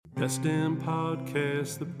Best in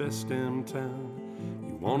podcast, the best in town.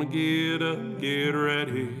 You wanna get up, get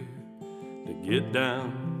ready to get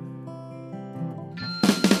down.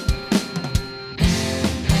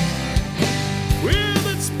 With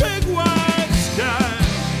its big white sky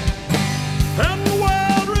and the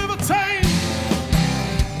wild river Thames,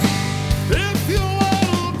 if you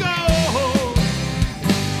wanna go,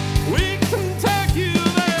 we can take you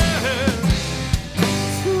there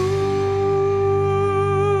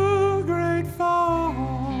to Great Falls,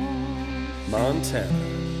 Montana.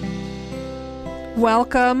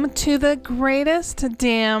 Welcome to the greatest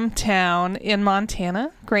damn town in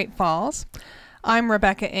Montana, Great Falls. I'm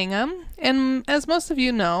Rebecca Ingham, and as most of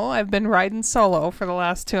you know, I've been riding solo for the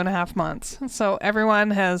last 2.5 months. So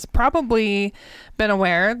everyone has probably been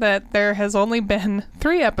aware that there has only been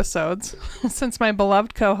 3 episodes since my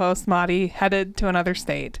beloved co-host Madi headed to another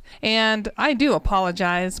state. And I do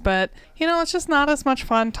apologize, but you know, it's just not as much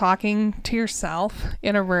fun talking to yourself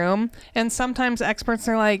in a room. And sometimes experts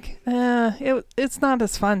are like, it's not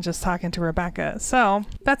as fun just talking to Rebecca. So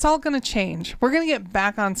that's all going to change. We're going to get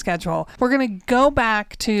back on schedule. We're going to go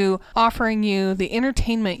back to offering you the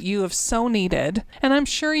entertainment you have so needed. And I'm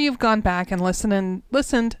sure you've gone back and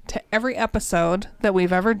listened to every episode that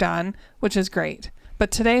we've ever done, which is great.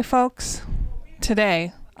 But today, folks,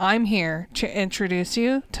 I'm here to introduce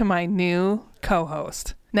you to my new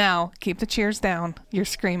co-host. Now, keep the cheers down. You're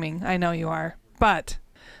screaming. I know you are. But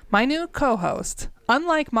my new co-host,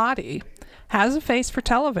 unlike Madi, has a face for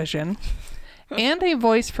television and a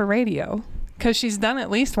voice for radio, because she's done at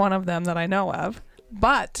least one of them that I know of.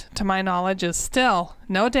 But, to my knowledge, is still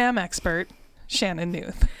no damn expert, Shannon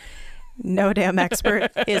Newth. No damn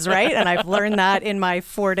expert is right, and I've learned that in my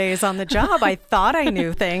 4 days on the job. I thought I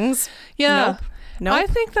knew things. Yeah. Nope. I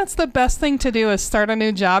think that's the best thing to do, is start a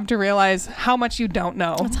new job to realize how much you don't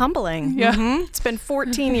know. It's humbling. Yeah. Mm-hmm. It's been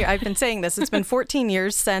 14 years. I've been saying this. It's been 14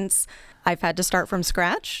 years since I've had to start from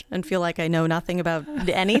scratch and feel like I know nothing about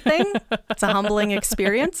anything. It's a humbling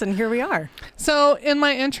experience, and here we are. So in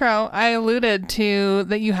my intro, I alluded to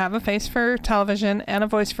that you have a face for television and a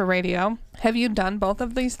voice for radio. Have you done both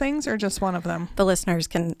of these things or just one of them? The listeners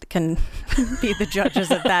can be the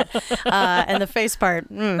judges of that. And the face part,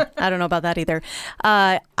 I don't know about that either.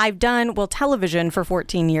 I've done, television for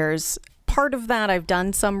 14 years. Part of that, I've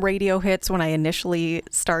done some radio hits when I initially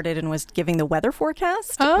started and was giving the weather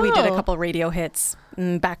forecast. Oh. We did a couple radio hits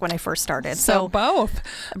back when I first started. So both.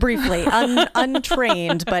 Briefly,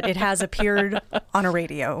 untrained, but it has appeared on a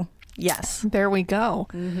radio. Yes. There we go.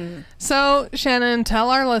 Mm-hmm. So, Shannon, tell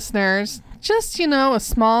our listeners just, a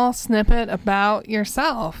small snippet about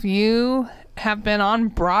yourself. You have been on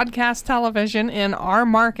broadcast television in our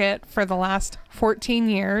market for the last 14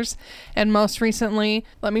 years. And most recently,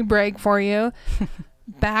 let me brag for you,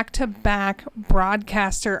 back-to-back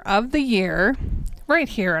Broadcaster of the Year, right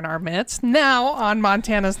here in our midst, now on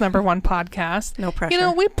Montana's #1 podcast. No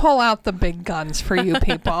pressure. We pull out the big guns for you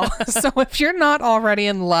people. So if you're not already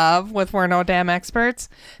in love with We're No Damn Experts,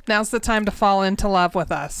 now's the time to fall into love with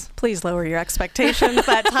us. Please lower your expectations.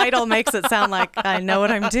 That title makes it sound like I know what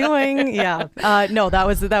I'm doing. Yeah. No, that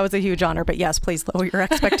was a huge honor. But yes, please lower your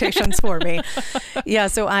expectations for me. Yeah.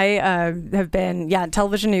 So I have been,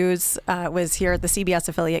 television news, was here at the CBS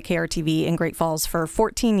affiliate KRTV in Great Falls for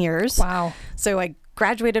 14 years. Wow. So I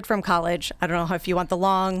graduated from college. I don't know if you want the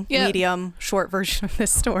long, medium, short version of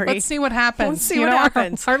this story. Let's see what happens. Let's see what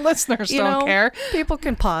happens. Our listeners don't care. People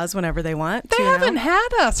can pause whenever they want. They haven't had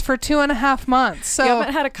us for 2.5 months. So you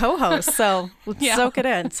haven't had a co-host. So soak it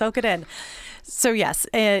in. Soak it in. So yes,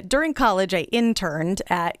 during college, I interned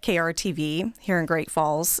at KRTV here in Great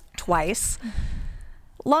Falls twice.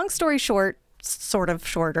 Long story short, sort of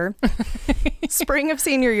shorter. Spring of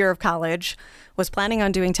senior year of college, was planning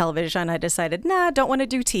on doing television. I decided, don't want to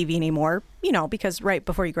do TV anymore, because right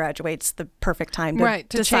before you graduate, it's the perfect time to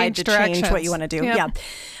decide to change what you want to do. Yep.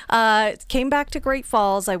 Yeah. Came back to Great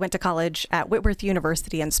Falls. I went to college at Whitworth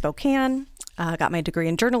University in Spokane. Got my degree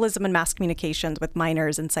in journalism and mass communications with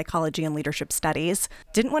minors in psychology and leadership studies.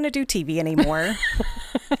 Didn't want to do TV anymore.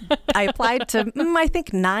 I applied to, I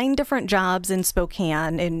think, 9 different jobs in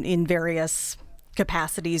Spokane in various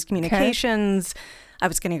capacities, communications. Okay. I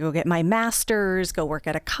was going to go get my master's, go work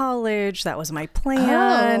at a college. That was my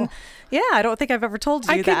plan. Oh. Yeah, I don't think I've ever told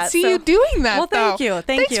you that. I can see you doing that, Well, thank you.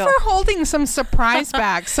 Thanks for holding some surprise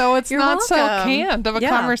back, so it's You're not welcome. so canned of a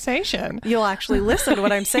conversation. You'll actually listen to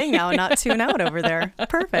what I'm saying now and not tune out over there.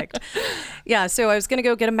 Perfect. Yeah, so I was going to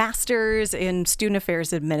go get a master's in student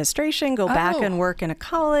affairs administration, go back and work in a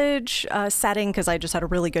college setting because I just had a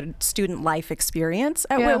really good student life experience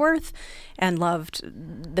at Whitworth and loved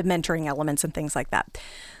the mentoring elements and things like that.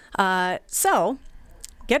 So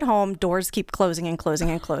Get home, doors keep closing and closing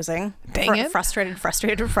and closing. Dang it.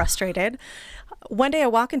 Frustrated. One day I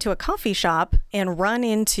walk into a coffee shop and run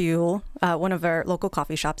into one of our local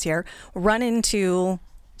coffee shops here, run into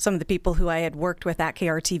some of the people who I had worked with at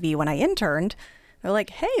KRTV when I interned. They're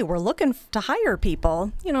like, hey, we're looking to hire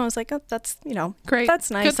people. I was like, oh, that's, great.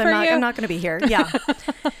 That's nice. Good for you. I'm not going to be here. Yeah.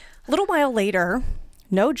 A little while later,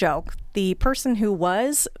 no joke, the person who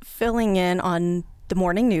was filling in on the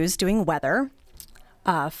morning news doing weather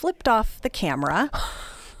flipped off the camera.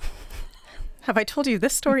 Have I told you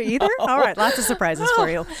this story either? No. All right, lots of surprises for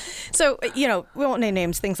you. So, we won't name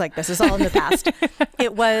names, things like this. It's all in the past.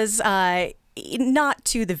 It was not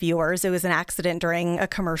to the viewers. It was an accident during a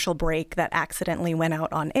commercial break that accidentally went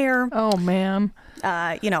out on air. Oh, man.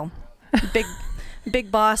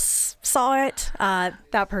 Big boss saw it.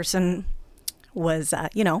 That person was,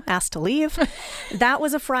 asked to leave. That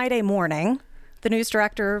was a Friday morning. The news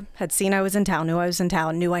director had seen I was in town,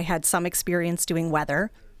 knew I had some experience doing weather.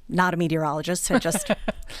 Not a meteorologist, had just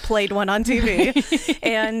played one on TV.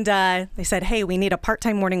 And they said, hey, we need a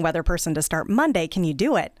part-time morning weather person to start Monday. Can you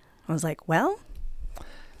do it? I was like, well,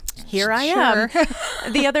 here I am.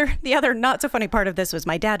 The other not so funny part of this was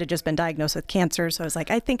my dad had just been diagnosed with cancer. So I was like,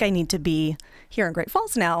 I think I need to be here in Great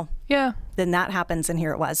Falls now. Yeah. Then that happens, and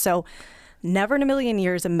here it was. So never in a million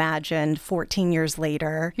years imagined 14 years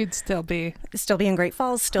later you'd still be in Great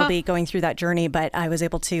Falls, be going through that journey. But I was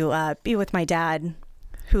able to be with my dad,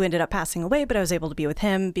 who ended up passing away, but I was able to be with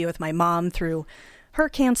him, be with my mom through her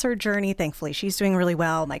cancer journey. Thankfully, she's doing really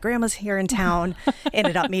well. My grandma's here in town.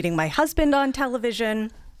 Ended up meeting my husband on television.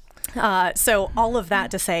 So all of that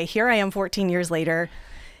to say, here I am 14 years later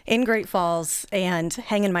in Great Falls and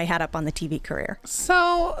hanging my hat up on the TV career.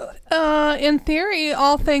 So, in theory,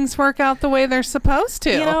 all things work out the way they're supposed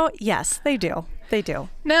to. Yes, they do. They do.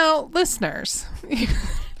 Now, listeners,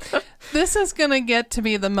 this is going to get to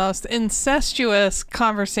be the most incestuous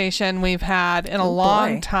conversation we've had in a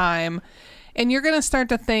long time. And you're going to start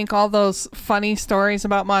to think all those funny stories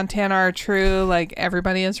about Montana are true, like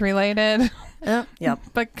everybody is related. Yep.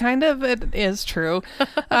 But kind of it is true.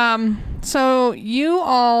 So you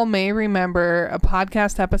all may remember a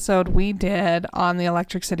podcast episode we did on the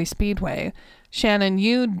Electric City Speedway. Shannon,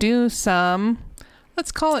 you do some,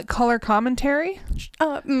 let's call it color commentary.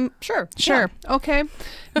 Sure. Yeah. Okay.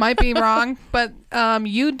 Might be wrong, but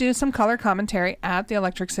you do some color commentary at the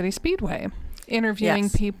Electric City Speedway.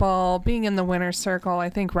 Interviewing people, being in the winner's circle, I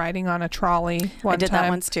think riding on a trolley one time. I did that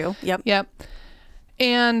once too. Yep.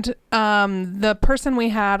 And the person we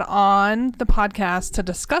had on the podcast to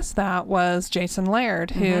discuss that was Jason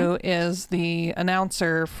Laird, who is the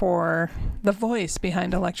announcer for the voice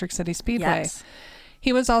behind Electric City Speedway. Yes.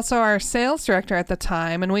 He was also our sales director at the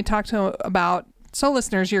time, and we talked to him about, so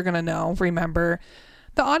listeners, you're going to remember,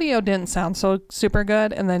 the audio didn't sound so super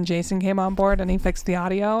good, and then Jason came on board and he fixed the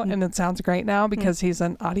audio, and it sounds great now because he's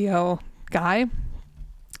an audio guy.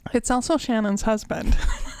 It's also Shannon's husband.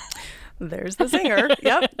 There's the singer.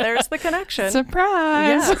 Yep, there's the connection.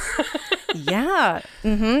 Surprise! Yes.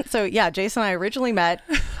 Yeah. So Jason and I originally met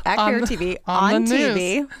at KRTV on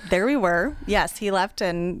TV. There we were. Yes, he left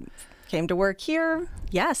and came to work here.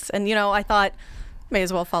 Yes, and I thought, may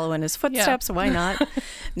as well follow in his footsteps. Yeah. Why not?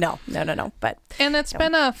 No. But it's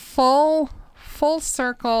been a full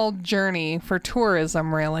circle journey for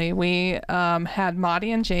tourism, really. We had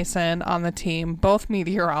Maudie and Jason on the team, both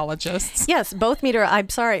meteorologists. Yes, both I'm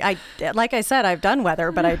sorry. Like I said, I've done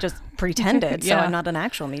weather, but I just pretended, so I'm not an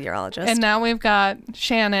actual meteorologist. And now we've got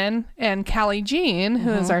Shannon and Callie Jean,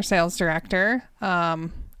 who is our sales director.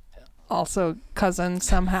 Also cousin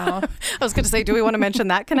somehow. I was going to say, do we want to mention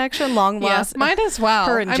that connection? Long lost. Yes, might as well.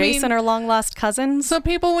 Her and Jason are long lost cousins. So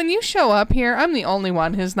people, when you show up here, I'm the only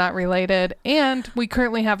one who's not related, and we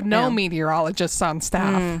currently have no meteorologists on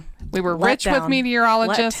staff. We were rich with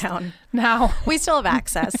meteorologists. Now we still have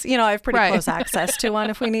access. I have pretty close access to one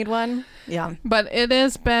if we need one. Yeah. But it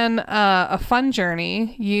has been a fun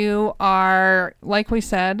journey. You are, like we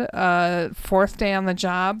said, fourth day on the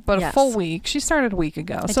job, but a full week. She started a week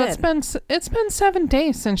ago. It's been 7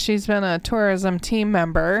 days since she's been a tourism team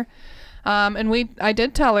member. And I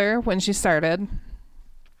did tell her when she started,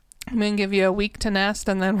 I'm going to give you a week to nest,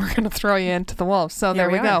 and then we're going to throw you into the wolves. So there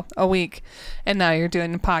we go, a week, and now you're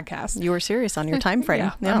doing the podcast. You were serious on your time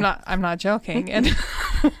frame. I'm not joking,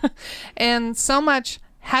 and so much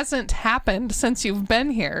hasn't happened since you've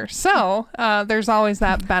been here. So there's always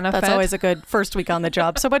that benefit. That's always a good first week on the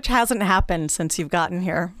job. So much hasn't happened since you've gotten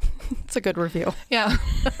here. It's a good review. Yeah.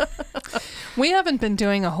 We haven't been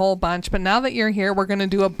doing a whole bunch, but now that you're here, we're going to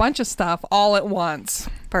do a bunch of stuff all at once.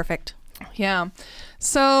 Perfect. Yeah.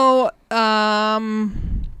 So,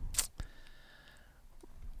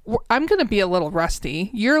 I'm going to be a little rusty.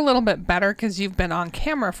 You're a little bit better because you've been on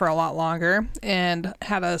camera for a lot longer and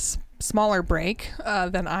had a smaller break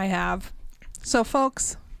than I have. So,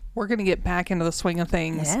 folks, we're going to get back into the swing of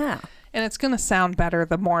things. Yeah. And it's going to sound better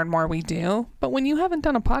the more and more we do. But when you haven't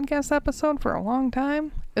done a podcast episode for a long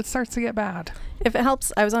time, it starts to get bad. If it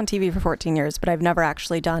helps, I was on TV for 14 years, but I've never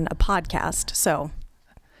actually done a podcast. So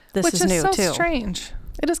this is new, so too. Strange.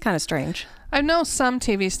 It is kind of strange. I know some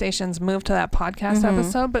TV stations moved to that podcast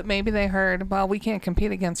episode, but maybe they heard, well, we can't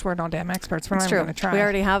compete against We're No Damn Experts. We're not going to try. We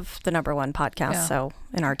already have the #1 podcast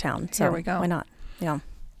in our town. So here we go. Why not? Yeah.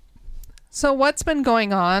 So what's been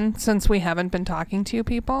going on since we haven't been talking to you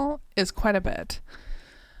people is quite a bit.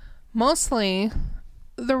 Mostly,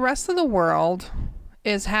 the rest of the world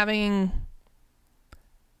is having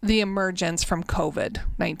the emergence from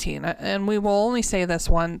COVID-19. And we will only say this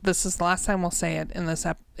one. This is the last time we'll say it in this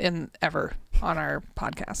ever on our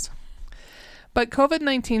podcast. But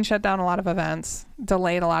COVID-19 shut down a lot of events,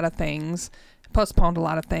 delayed a lot of things, postponed a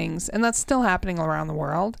lot of things, and that's still happening around the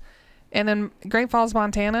world. And in Great Falls,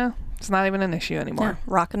 Montana, it's not even an issue anymore. Yeah,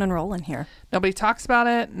 rocking and rolling here. Nobody talks about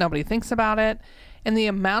it. Nobody thinks about it. And the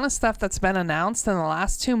amount of stuff that's been announced in the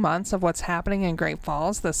last 2 months of what's happening in Great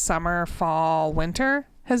Falls, this summer, fall, winter,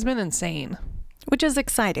 has been insane. Which is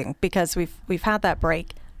exciting because we've had that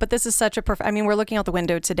break. But this is such a perfect... I mean, we're looking out the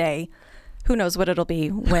window today. Who knows what it'll be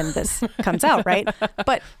when this comes out, right?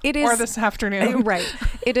 But it is... Or this afternoon. Right.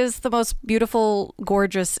 It is the most beautiful,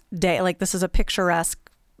 gorgeous day. Like, this is a picturesque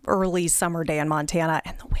early summer day in Montana,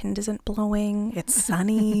 and the wind isn't blowing. It's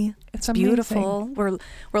sunny. It's beautiful. We're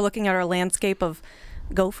looking at our landscape of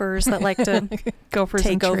gophers that like to gophers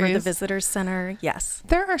take and over trees. the visitor center. Yes.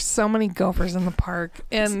 There are so many gophers in the park.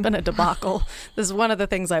 And it's been a debacle. This is one of the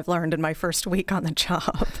things I've learned in my first week on the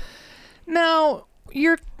job. Now,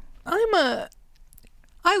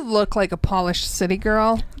 I look like a polished city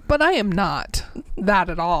girl, but I am not that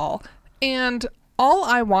at all. And all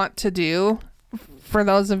I want to do, for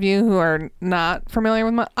those of you who are not familiar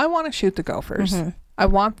with I want to shoot the gophers. Mm-hmm. I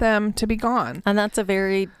want them to be gone. And that's a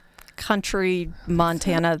very country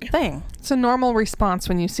Montana thing. It's a normal response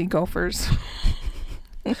when you see gophers.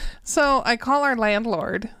 So I call our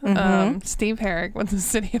landlord, Steve Herrick, with the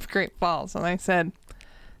city of Great Falls, and I said,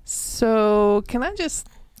 so can I just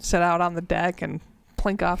sit out on the deck and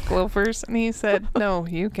plink off gophers? And he said, no,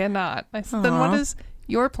 you cannot. I said, then what is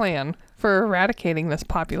your plan for eradicating this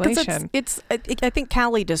population? I think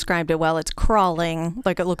Callie described it well. It's crawling,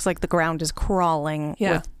 like it looks like the ground is crawling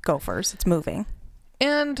with gophers. It's moving.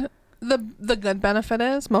 And the good benefit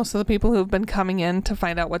is most of the people who've been coming in to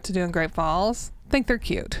find out what to do in Great Falls think they're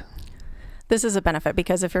cute. This is a benefit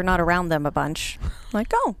because if you're not around them a bunch, like,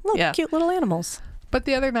 oh, look, cute little animals. But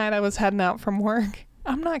the other night I was heading out from work.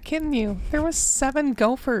 I'm not kidding you. There was 7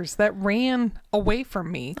 gophers that ran away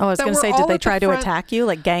from me. Oh, I was going to say, did they try to attack you,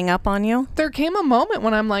 like gang up on you? There came a moment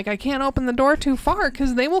when I'm like, I can't open the door too far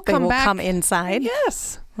because they will come back. They will come inside?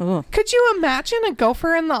 Yes. Ooh. Could you imagine a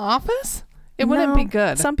gopher in the office? It wouldn't be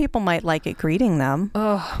good. Some people might like it greeting them.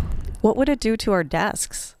 Ugh. What would it do to our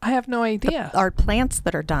desks? I have no idea. Our plants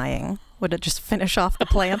that are dying. Would it just finish off the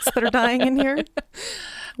plants that are dying in here?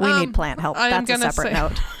 We need plant help. That's a separate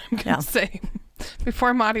note. I'm going to say,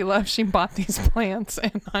 before Maddie left, she bought these plants,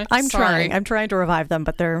 and I'm sorry. I'm trying to revive them,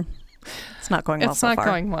 but it's not going well so far. It's not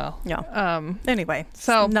going well. Yeah. Anyway,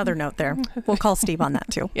 so another note there. We'll call Steve on that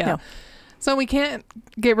too. Yeah. So we can't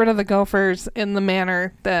get rid of the gophers in the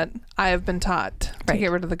manner that I have been taught to get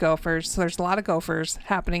rid of the gophers. So there's a lot of gophers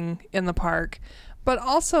happening in the park. But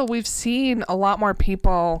also we've seen a lot more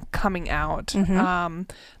people coming out.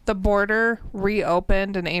 Mm-hmm. The border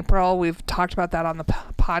reopened in April. We've talked about that on the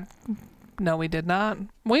pod. No, we did not.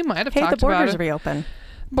 We might have talked about it. The borders reopened.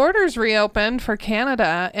 Borders reopened for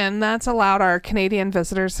Canada, and that's allowed our Canadian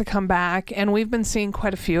visitors to come back. And we've been seeing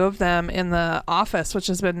quite a few of them in the office, which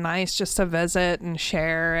has been nice just to visit and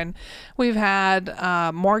share. And we've had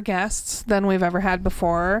more guests than we've ever had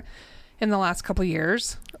before in the last couple of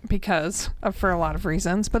years for a lot of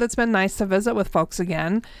reasons. But it's been nice to visit with folks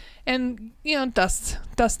again and, dust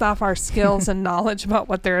off our skills and knowledge about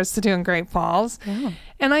what there is to do in Great Falls. Yeah.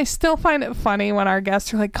 And I still find it funny when our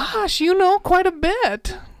guests are like, gosh, you know quite a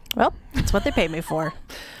bit. Well, that's what they pay me for.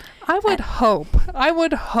 I would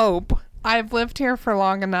hope I've lived here for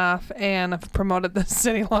long enough and have promoted this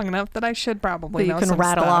city long enough that I should probably know some stuff. You can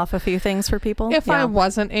rattle off a few things for people? If I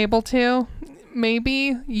wasn't able to,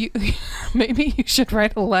 maybe you should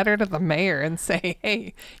write a letter to the mayor and say,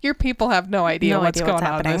 hey, your people have no idea what's going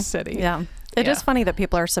on in this city. Yeah. It is funny that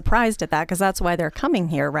people are surprised at that because that's why they're coming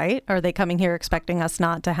here, right? Are they coming here expecting us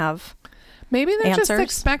not to have Maybe they're answers? Just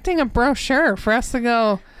expecting a brochure for us to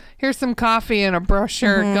go, here's some coffee and a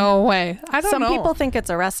brochure. Go away. I don't know. Some people think it's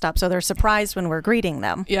a rest stop, so they're surprised when we're greeting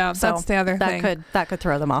them. Yeah, So that's the other thing. That could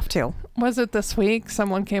throw them off too. Was it this week?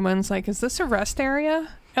 Someone came in and was like, is this a rest area?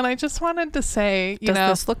 And I just wanted to say, Does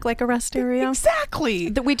this look like a rest area? Exactly.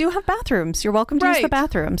 We do have bathrooms. You're welcome to use the Right.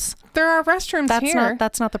 bathrooms. There are restrooms here.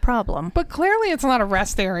 That's not the problem. But clearly it's not a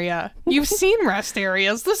rest area. You've seen rest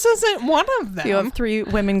areas. This isn't one of them. You have 3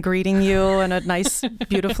 women greeting you in a nice,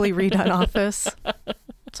 beautifully redone office.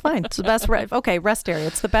 It's fine. It's the best. Rest area.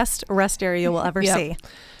 It's the best rest area we'll ever Yep. see.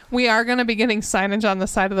 We are going to be getting signage on the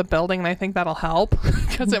side of the building, and I think that'll help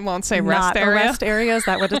because it won't say rest Not area. a rest area. Is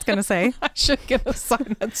that what it's going to say? I should get a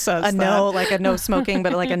sign that says A no, like a no smoking,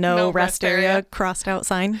 but like a no, rest area crossed out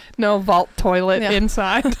sign. No vault toilet Yeah.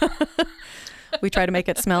 inside. We try to make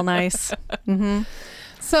it smell nice.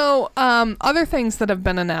 So, other things that have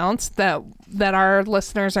been announced that our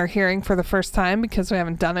listeners are hearing for the first time because we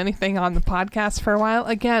haven't done anything on the podcast for a while.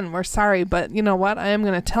 Again, we're sorry, but you know what? I am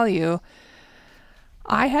going to tell you.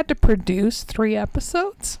 I had to produce 3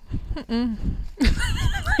 episodes.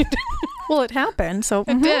 Well, it happened. So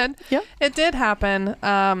It did. Yep. It did happen.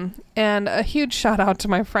 And a huge shout out to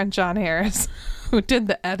my friend John Harris, who did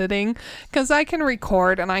the editing, because I can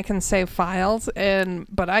record and I can save files,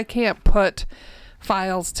 but I can't put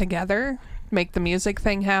files together, make the music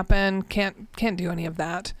thing happen. Can't do any of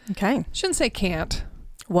that. Okay. Shouldn't say can't.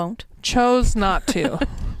 Won't. Chose not to.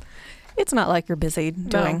 It's not like you're busy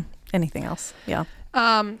doing anything else. Yeah.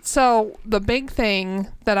 So the big thing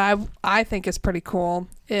that I think is pretty cool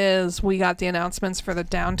is we got the announcements for the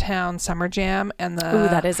Downtown Summer Jam and the Ooh,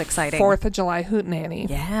 that is exciting. 4th of July Hootenanny.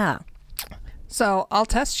 Yeah. So I'll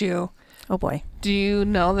test you. Oh boy. Do you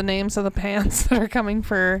know the names of the bands that are coming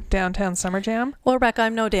for Downtown Summer Jam? Well, Rebecca,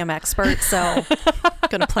 I'm no damn expert, so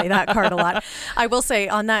going to play that card a lot. I will say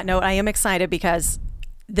on that note, I am excited because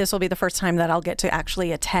this will be the first time that I'll get to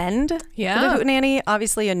actually attend the Hootenanny.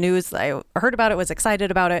 Obviously, a news I heard about it, was excited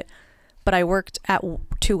about it, but I worked at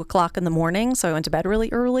 2:00 in the morning, so I went to bed really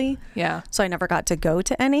early. Yeah. So I never got to go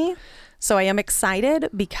to any. So I am excited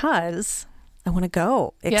because I want to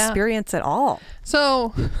go experience it all.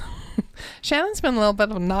 So Shannon's been a little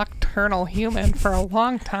bit of a nocturnal human for a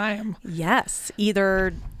long time. Yes,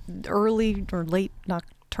 either early or late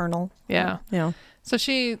nocturnal. Yeah. You know. So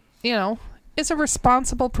she, is a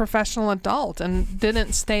responsible professional adult and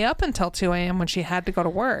didn't stay up until 2 a.m. when she had to go to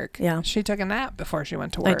work. Yeah. She took a nap before she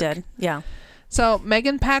went to work. I did. Yeah. So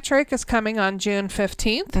Megan Patrick is coming on June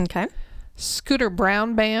 15th. Okay. Scooter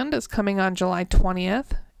Brown Band is coming on July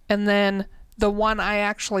 20th. And then the one I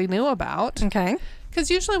actually knew about. Okay.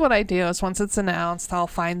 Because usually what I do is once it's announced, I'll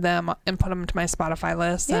find them and put them to my Spotify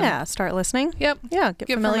list. Yeah. Start listening. Yep. Yeah. Get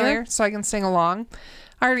familiar. so I can sing along.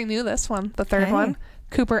 I already knew this one, the third one.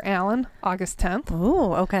 Cooper Allen, August 10th.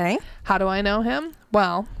 Ooh, okay. How do I know him?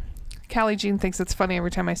 Well, Callie Jean thinks it's funny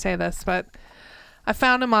every time I say this, but I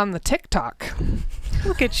found him on the TikTok.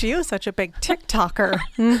 Look at you, such a big TikToker.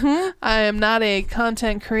 I am not a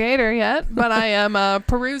content creator yet, but I am a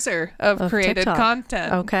peruser of created TikTok.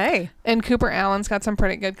 content. Okay. And Cooper Allen's got some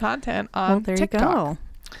pretty good content on There TikTok. you go.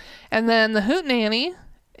 And then the Hootenanny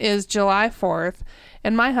is July 4th.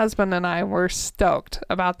 And my husband and I were stoked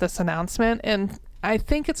about this announcement. And I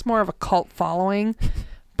think it's more of a cult following,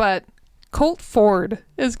 but Colt Ford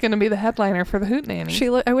is going to be the headliner for the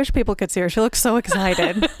Hootenanny. I wish people could see her. She looks so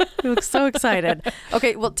excited. She looks so excited.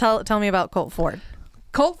 Okay, well, tell me about Colt Ford.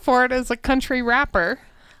 Colt Ford is a country rapper.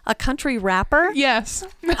 A country rapper? Yes.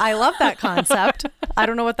 I love that concept. I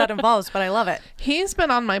don't know what that involves, but I love it. He's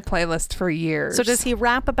been on my playlist for years. So does he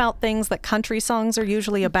rap about things that country songs are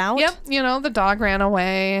usually about? Yep. The dog ran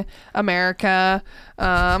away, America,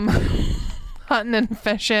 hunting and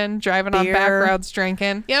fishing, driving on back roads,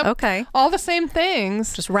 drinking. Yep. Okay. All the same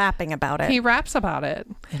things. Just rapping about it. He raps about it.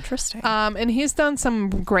 Interesting. And he's done some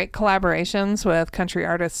great collaborations with country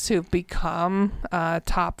artists who've become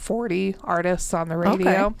top 40 artists on the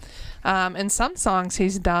radio. Okay. And some songs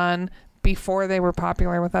he's done before they were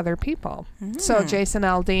popular with other people. So Jason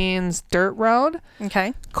Aldean's Dirt Road.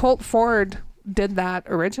 Okay. Colt Ford did that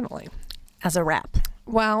originally. As a rap.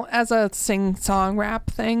 Well, as a sing-song rap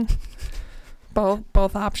thing.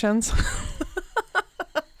 Both options.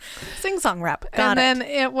 Sing-song rap. Got and then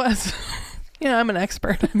it was... I'm an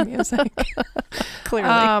expert in music. Clearly.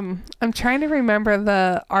 I'm trying to remember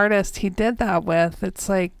the artist he did that with. It's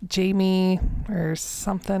like Jamie or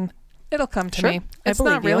something. It'll come to me. It's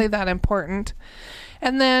not really that important.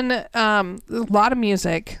 And then a lot of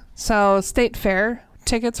music. So State Fair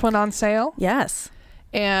tickets went on sale. Yes.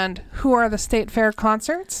 And who are the State Fair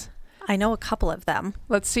concerts? I know a couple of them.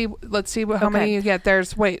 Let's see how many you get.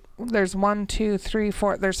 There's 1, 2, 3,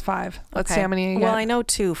 4. There's 5. Let's see how many you get. Well, I know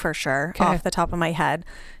 2 for sure off the top of my head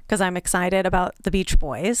because I'm excited about the Beach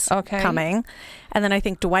Boys coming. And then I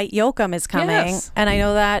think Dwight Yoakam is coming. Yes. And I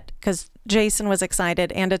know that because Jason was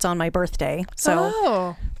excited and it's on my birthday.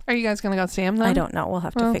 So are you guys going to go see him then? I don't know. We'll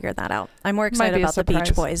have to figure that out. I'm more excited about the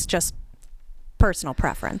Beach Boys, just personal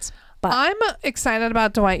preference. But I'm excited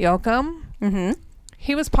about Dwight Yoakam. Mm-hmm.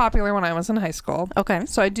 He was popular when I was in high school. Okay.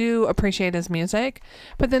 So I do appreciate his music.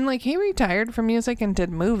 But then he retired from music and did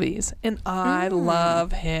movies. And I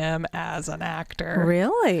love him as an actor.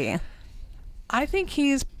 Really? I think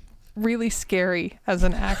he's really scary as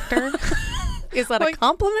an actor. Is that a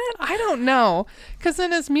compliment? I don't know. Because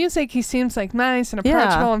in his music, he seems nice and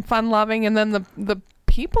approachable and fun-loving. And then the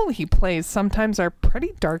people he plays sometimes are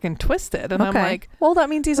pretty dark and twisted. And I'm like, well, that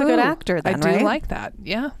means he's a good actor then, I do like that.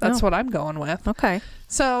 Yeah, that's what I'm going with. Okay.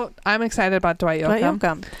 So I'm excited about Dwight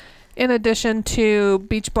Yoakam. In addition to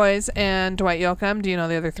Beach Boys and Dwight Yoakam, do you know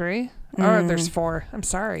the other 3? Or there's 4. I'm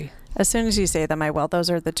sorry. As soon as you say them, I will. Those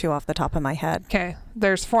are the 2 off the top of my head. Okay.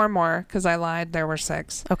 There's 4 more because I lied. There were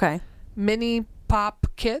 6. Okay. Mini Pop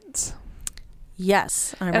Kids.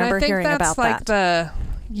 Yes. I remember hearing about that. And I think that's the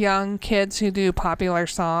young kids who do popular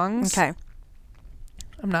songs. Okay.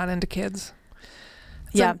 I'm not into kids.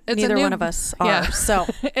 Neither one of us are. Yeah. So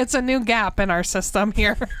it's a new gap in our system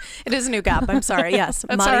here. It is a new gap. I'm sorry. Yes.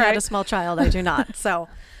 Monty had a small child. I do not. So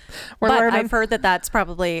but I've heard that that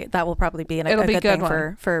will probably be a good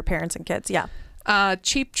thing for parents and kids. Yeah.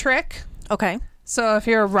 Cheap Trick. Okay. So if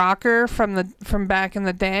you're a rocker from back in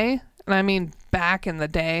the day, and I mean back in the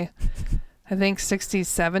day, I think 60s,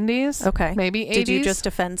 70s. Okay. Maybe 80s. Did you just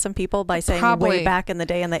offend some people by saying way back in the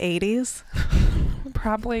day in the 80s?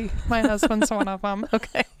 Probably. My husband's one of them.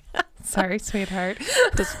 Okay. Sorry, sweetheart.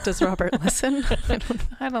 Does Robert listen?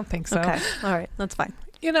 I don't think so. Okay. All right. That's fine.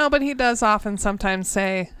 But he does often sometimes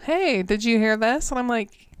say, hey, did you hear this? And I'm like,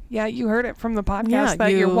 yeah, you heard it from the podcast that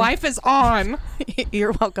your wife is on.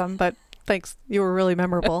 You're welcome, but thanks. You were really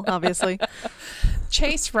memorable, obviously.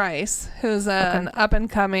 Chase Rice, who's an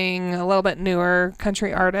up-and-coming, a little bit newer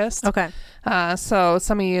country artist. Okay. So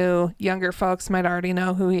some of you younger folks might already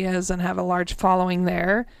know who he is and have a large following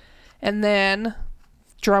there. And then,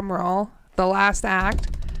 drum roll, the last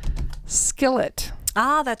act, Skillet.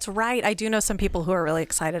 Ah, that's right. I do know some people who are really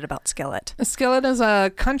excited about Skillet. Skillet is a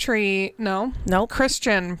Christian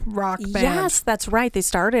rock band. Yes, that's right. They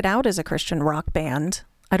started out as a Christian rock band.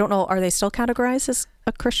 I don't know. Are they still categorized as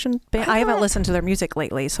a Christian band? I haven't listened to their music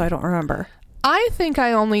lately, so I don't remember. I think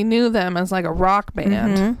I only knew them as a rock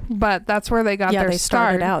band, but that's where they got their start.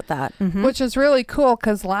 Started out that. Mm-hmm. Which is really cool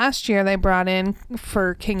because last year they brought in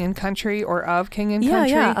for King and Country or of King and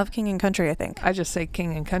Country. Yeah, of King and Country, I think. I just say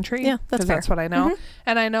King and Country. Yeah, that's fair. That's what I know. Mm-hmm.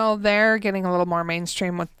 And I know they're getting a little more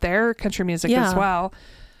mainstream with their country music as well,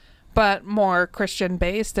 but more Christian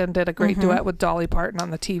based, and did a great duet with Dolly Parton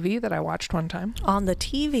on the TV that I watched one time. On the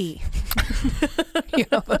TV.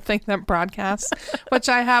 The thing that broadcasts, which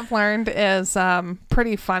I have learned is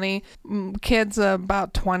pretty funny. Kids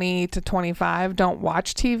about 20 to 25 don't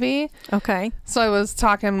watch TV. Okay. So I was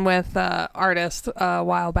talking with an artist a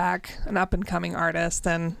while back, an up-and-coming artist,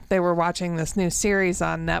 and they were watching this new series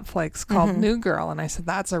on Netflix called New Girl, and I said,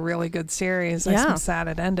 that's a really good series. I'm sad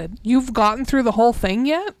it ended. You've gotten through the whole thing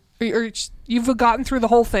yet? Or you've gotten through the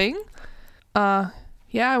whole thing?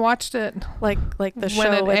 Yeah, I watched it. Like the show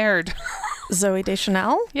when it aired. Zooey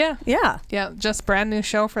Deschanel? Yeah. Yeah. Yeah, just brand new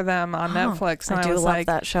show for them on Netflix. And I do love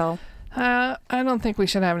that show. I don't think we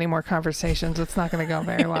should have any more conversations. It's not going to go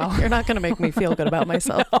very well. You're not going to make me feel good about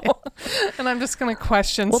myself. No. And I'm just going to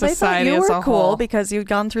question society as a whole. Well, they thought you were cool whole. Because you'd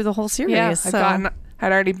gone through the whole series. Yeah, so.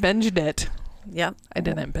 I'd already binged it. Yep. I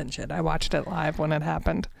didn't binge it. I watched it live when it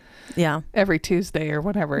happened. Yeah. Every Tuesday or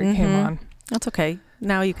whenever it came on. That's okay.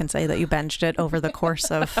 Now you can say that you binged it over the course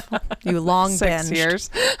of you long 6 binged. years.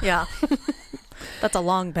 Yeah. That's a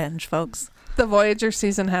long binge, folks. The Voyager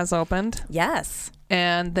season has opened. Yes.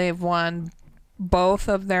 And they've won both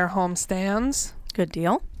of their home stands. Good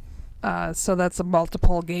deal. So that's a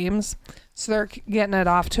multiple games. So they're getting it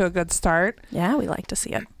off to a good start. Yeah, we like to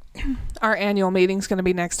see it. Our annual meeting's going to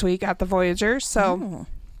be next week at the Voyager. So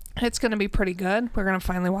it's going to be pretty good. We're going to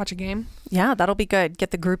finally watch a game. Yeah, that'll be good.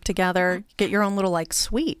 Get the group together. Get your own little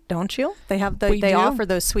suite, don't you? They have they offer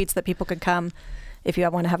those suites that people could come if you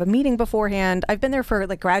want to have a meeting beforehand. I've been there for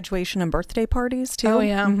graduation and birthday parties too. Oh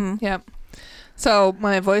yeah. Yep. So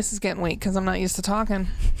my voice is getting weak because I'm not used to talking.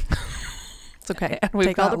 It's okay.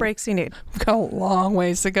 Take all the breaks you need. We've got a long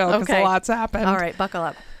ways to go because a lot's happened. All right, buckle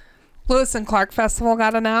up. Lewis and Clark Festival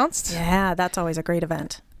got announced. Yeah, that's always a great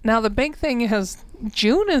event. Now, the big thing is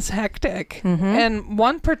June is hectic, and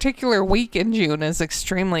one particular week in June is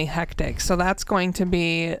extremely hectic. So that's going to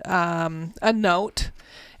be a note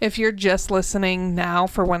if you're just listening now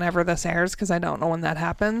for whenever this airs, because I don't know when that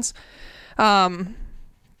happens.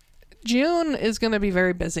 June is going to be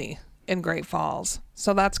very busy in Great Falls.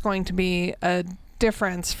 So that's going to be a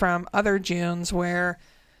difference from other Junes where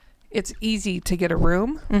it's easy to get a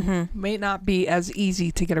room. May not be as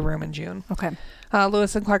easy to get a room in June. Okay.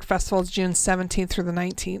 Lewis and Clark Festival is June 17th through the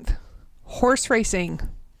 19th. Horse racing,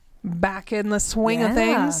 back in the swing of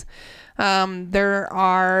things. There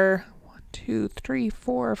are 7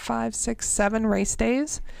 race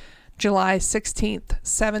days. July 16th,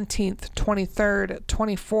 17th, 23rd,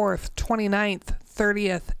 24th, 29th,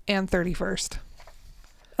 30th, and 31st.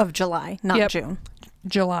 Of July, not June.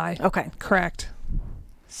 July. Okay. Correct.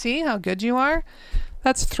 See how good you are?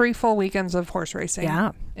 That's 3 full weekends of horse racing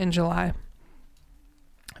in July.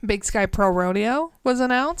 Big Sky Pro Rodeo was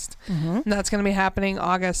announced. And that's going to be happening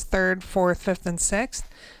August 3rd, 4th, 5th, and 6th.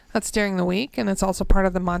 That's during the week, and it's also part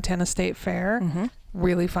of the Montana State Fair.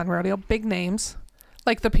 Really fun rodeo. Big names,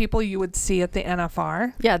 like the people you would see at the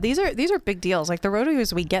NFR. Yeah, these are big deals. Like the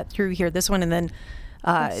rodeos we get through here, this one, and then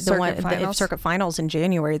the Circuit Finals in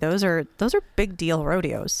January. Those are big deal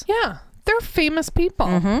rodeos. Yeah. They're famous people.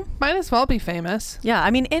 Might as well be famous. Yeah,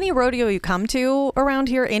 I mean, any rodeo you come to around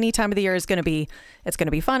here, any time of the year is going to be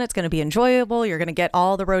fun. It's going to be enjoyable. You're going to get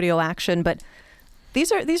all the rodeo action. But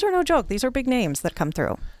these are no joke. These are big names that come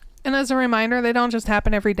through. And as a reminder, they don't just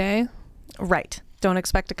happen every day. Right. Don't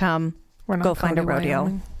expect to come go find a rodeo.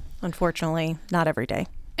 Wyoming. Unfortunately, not every day.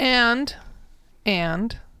 And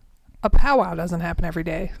a powwow doesn't happen every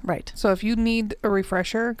day. Right. So if you need a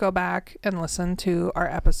refresher, go back and listen to our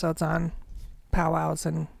episodes on powwows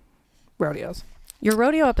and rodeos. Your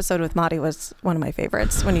rodeo episode with Maddie was one of my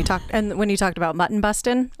favorites when you talked about mutton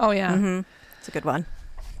busting. Oh yeah. It's a good one.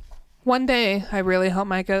 One day I really hope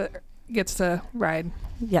Micah gets to ride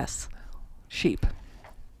Yes. sheep.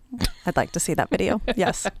 I'd like to see that video.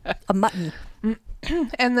 Yes. A mutton.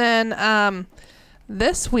 And then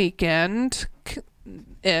this weekend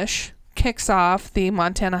ish kicks off the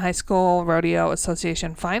Montana High School Rodeo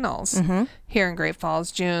Association Finals here in Great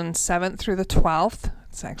Falls, June 7th through the 12th.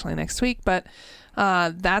 It's actually next week, but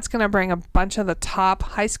that's going to bring a bunch of the top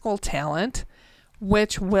high school talent,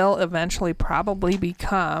 which will eventually probably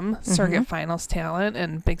become Circuit Finals talent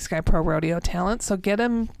and Big Sky Pro Rodeo talent. So get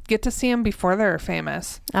to see them before they're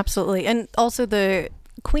famous. Absolutely. And also the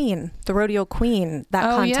rodeo queen, that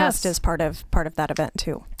contest is part of that event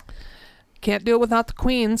too. Can't do it without the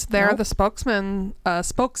queens. They're the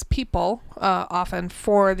spokespeople often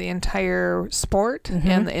for the entire sport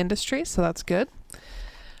and the industry, so that's good.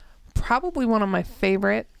 Probably one of my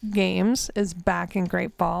favorite games is back in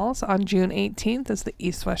Great Falls on June 18th is the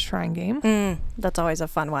East-West Shrine game. That's always a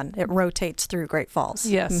fun one. It rotates through Great Falls.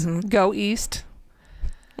 Yes. Go East.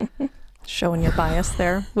 Showing your bias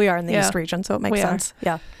there. We are in the East region, so it makes sense.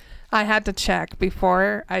 Yeah. I had to check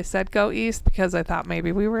before I said go East because I thought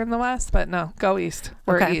maybe we were in the West, but no, go East.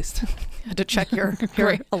 We're East. You had to check your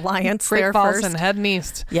alliance Great there Falls first. and heading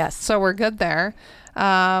East. Yes. So we're good there.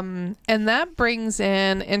 And that brings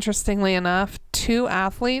in, interestingly enough, 2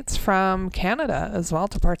 athletes from Canada as well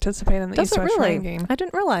to participate in the East-West Shrine game. I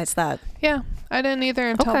didn't realize that. Yeah, I didn't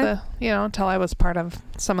either until until I was part of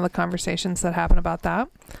some of the conversations that happened about that.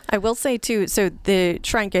 I will say too, so the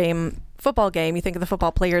Shrine game, football game, you think of the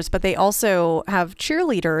football players, but they also have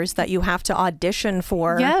cheerleaders that you have to audition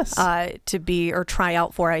for to be, or try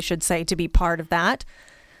out for, I should say, to be part of that.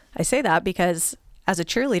 I say that because as a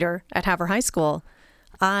cheerleader at Havre High School,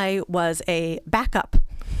 I was a backup.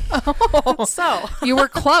 Oh, so you were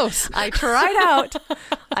close. I tried out.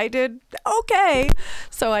 I did okay.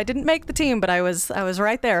 So I didn't make the team, but I was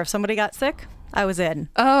right there. If somebody got sick, I was in.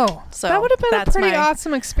 Oh, so that would have been a pretty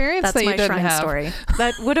awesome experience that you didn't have. That's my Shrine story.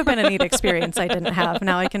 That would have been a neat experience I didn't have.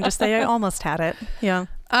 Now I can just say I almost had it. Yeah.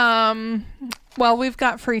 Well, we've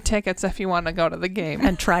got free tickets if you want to go to the game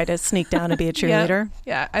and try to sneak down and be a cheerleader.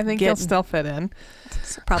 Yeah, I think you'll still fit in.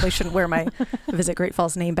 So probably shouldn't wear my Visit Great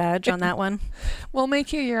Falls name badge on that one. We'll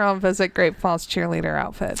make you your own Visit Great Falls cheerleader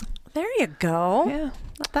outfit. There you go. Yeah.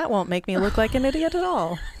 That won't make me look like an idiot at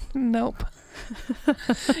all. Nope.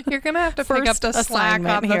 You're gonna have to pick up the slack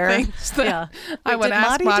on the things that I would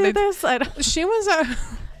ask Maddie do this? She was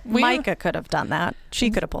Micah could have done that. She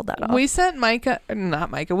could have pulled that off. We sent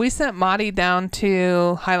we sent Maddie down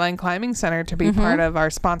to Highline Climbing Center to be part of our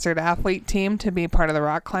sponsored athlete team, to be part of the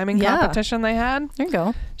rock climbing competition they had. There you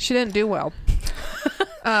go. She didn't do well.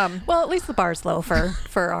 Well, at least the bar's low for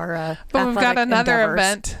our but we've got another endeavors.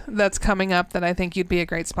 event that's coming up that I think you'd be a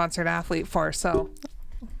great sponsored athlete for. So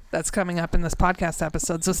that's coming up in this podcast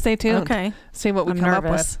episode. So stay tuned. Okay. See what we I'm come up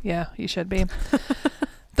nervous. with. Yeah, you should be.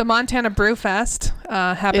 The Montana Brew Fest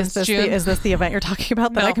happens June. Is this the event you're talking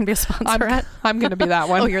about that No. I can be a sponsor at? I'm going to be that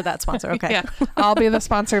one. Oh, you're that sponsor. Okay. Yeah, I'll be the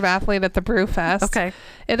sponsored athlete at the Brew Fest. Okay.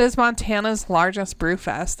 It is Montana's largest brew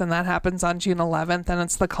fest, and that happens on June 11th, and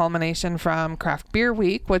it's the culmination from Craft Beer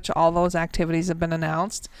Week, which all those activities have been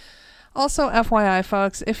announced. Also, FYI,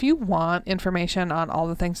 folks, if you want information on all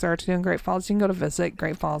the things there are to do in Great Falls, you can go to visit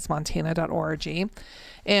greatfallsmontana.org.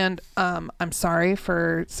 And I'm sorry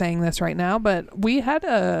for saying this right now, but we had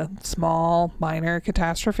a small, minor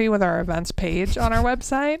catastrophe with our events page on our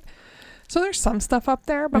website. So there's some stuff up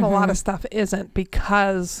there, but a lot of stuff isn't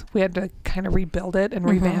because we had to kind of rebuild it and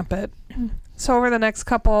revamp it. So over the next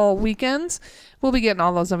couple weekends, we'll be getting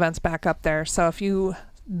all those events back up there. So if you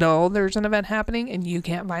know there's an event happening and you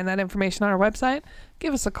can't find that information on our website,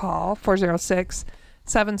 give us a call,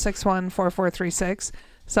 406-761-4436.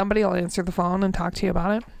 Somebody will answer the phone and talk to you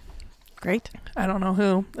about it. Great. I don't know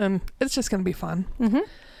who, and it's just going to be fun.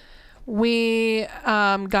 We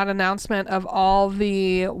got announcement of all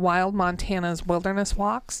the Wild Montana's wilderness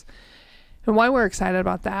walks. And why we're excited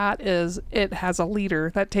about that is it has a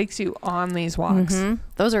leader that takes you on these walks,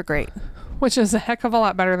 Those are great. which is a heck of a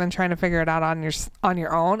lot better than trying to figure it out on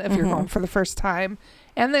your own if you're going for the first time.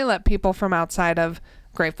 And they let people from outside of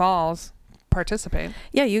Great Falls participate.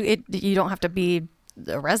 Yeah, you don't have to be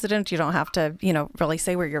a resident. You don't have to, really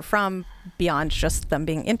say where you're from beyond just them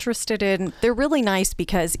being interested in. They're really nice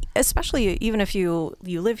because, especially even if you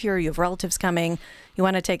live here, you have relatives coming, you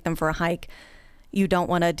want to take them for a hike, you don't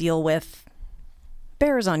want to deal with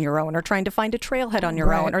bears on your own or trying to find a trailhead on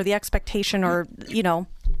your own or the expectation or,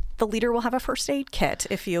 the leader will have a first aid kit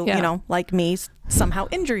if you, like me, somehow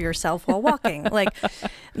injure yourself while walking. Like,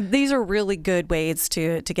 these are really good ways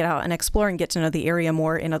to get out and explore and get to know the area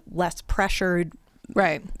more in a less pressured,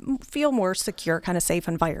 feel more secure, kind of safe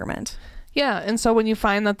environment. Yeah, and so when you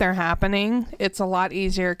find that they're happening, it's a lot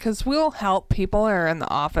easier because we'll help people who are in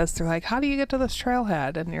the office. They're like, how do you get to this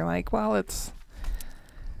trailhead? And you're like, well,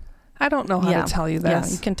 I don't know how to tell you this.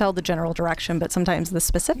 Yeah, you can tell the general direction, but sometimes the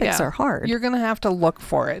specifics are hard. You're going to have to look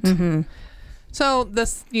for it. So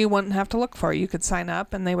this you wouldn't have to look for. You could sign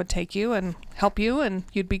up and they would take you and help you and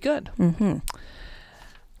you'd be good.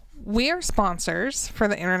 We are sponsors for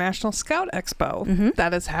the International Scout Expo.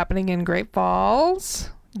 That is happening in Great Falls,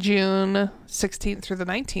 June 16th through the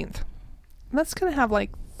 19th. And that's going to have like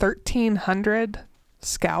 1,300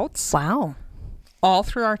 scouts. Wow. All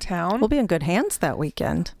through our town. We'll be in good hands that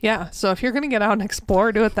weekend. Yeah. So if you're going to get out and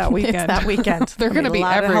explore, do it that weekend. It's that weekend. They're going to be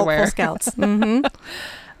everywhere. Scouts. In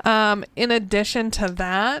addition to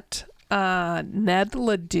that, Ned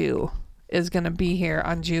Ledoux is going to be here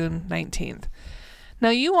on June 19th.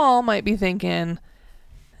 Now, you all might be thinking,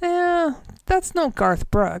 that's no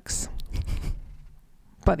Garth Brooks.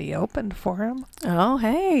 But he opened for him. Oh,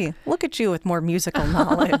 hey. Look at you with more musical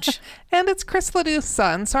knowledge. And it's Chris Ledoux's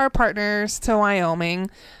son, so our partners to Wyoming.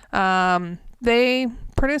 They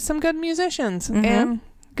produce some good musicians and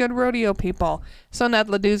good rodeo people. So Ned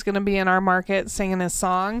Ledoux's going to be in our market singing his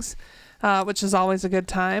songs, which is always a good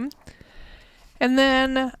time. And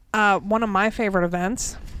then one of my favorite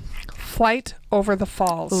events, Flight Over the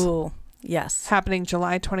Falls. Ooh, yes. Happening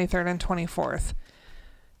July 23rd and 24th.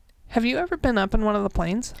 Have you ever been up in one of the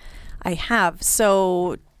planes? I have.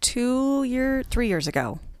 So 3 years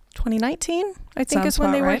ago, 2019, I think Sounds is when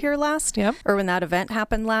about they were right. here last. Yep. Or when that event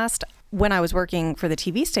happened last. When I was working for the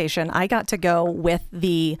TV station, I got to go with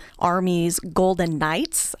the Army's Golden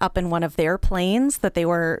Knights up in one of their planes that they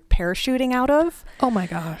were parachuting out of. Oh my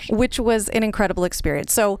gosh. Which was an incredible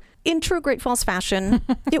experience. So in true Great Falls fashion,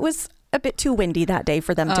 it was a bit too windy that day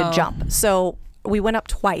for them to jump. So we went up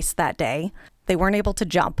twice that day. They weren't able to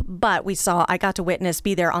jump, but I got to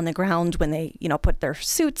be there on the ground when they, put their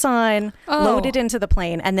suits on, loaded into the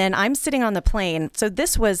plane. And then I'm sitting on the plane. So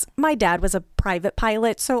my dad was a private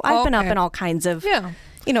pilot. So I've been up in all kinds of,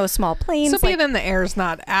 small planes. So being in the air is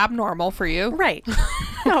not abnormal for you. Right.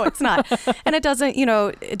 No, it's not. And it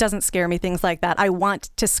doesn't scare me, things like that. I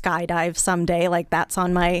want to skydive someday. Like that's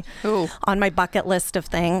on my bucket list of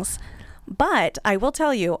things. But I will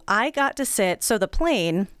tell you, I got to sit. So the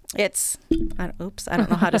plane, I don't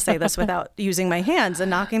know how to say this without using my hands and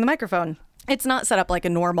knocking the microphone. It's not set up like a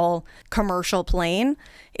normal commercial plane.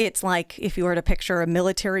 It's like if you were to picture a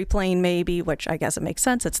military plane, maybe, which I guess it makes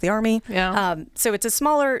sense. It's the Army. Yeah. So it's a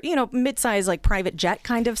smaller, mid-size, like private jet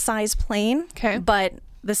kind of size plane. Okay. But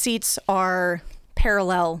the seats are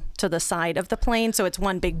parallel to the side of the plane. So it's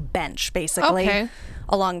one big bench, basically. Okay.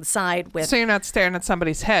 along the side with. So you're not staring at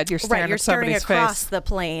somebody's head. You're staring You're at staring somebody's across face. the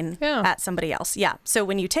plane Yeah. at somebody else. Yeah. So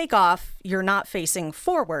when you take off, you're not facing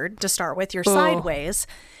forward to start with. You're Ooh. sideways.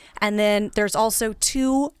 And then there's also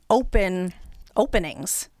 2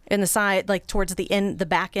 openings in the side, like towards the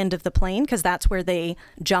back end of the plane, because that's where they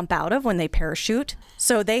jump out of when they parachute.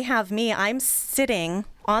 So they have me, I'm sitting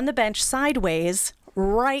on the bench sideways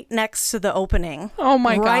right next to the opening. Oh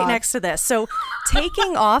my God. Right next to this. So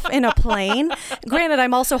taking off in a plane, granted,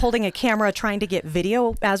 I'm also holding a camera trying to get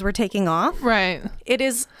video as we're taking off. Right. It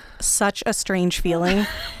is such a strange feeling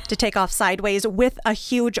to take off sideways with a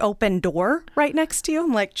huge open door right next to you.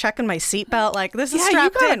 I'm like checking my seatbelt, like this is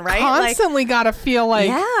strapped you in, right? Constantly gotta feel like,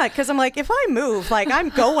 Yeah, because I'm like, if I move, like I'm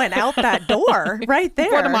going out that door right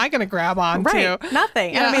there. what am I gonna grab on Right, to?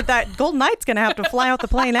 nothing. And I mean, that Golden Knight's going to have to fly out the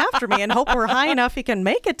plane after me and hope we're high enough he can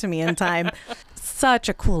make it to me in time. Such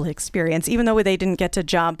a cool experience. Even though they didn't get to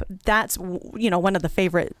jump, that's, one of the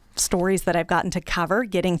favorite stories that I've gotten to cover,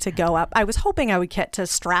 getting to go up. I was hoping I would get to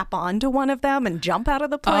strap onto one of them and jump out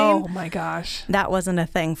of the plane. Oh my gosh. That wasn't a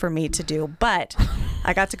thing for me to do, but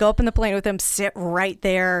I got to go up in the plane with him, sit right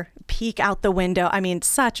there, peek out the window. I mean,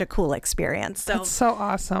 such a cool experience. So That's so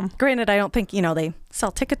awesome. granted, I don't think, they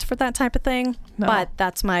sell tickets for that type of thing, No. but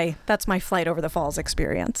that's my flight over the falls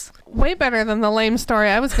experience. Way better than the lame story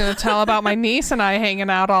I was going to tell about my niece and I hanging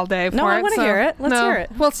out all day for No, it. I wanna hear it. Let's hear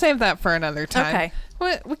it. We'll save that for another time. Okay.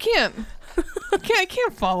 We can't. I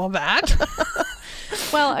can't follow that.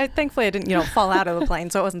 Well, thankfully I didn't, fall out of the plane,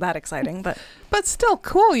 so it wasn't that exciting, but But still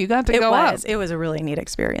cool. You got to go up. it was a really neat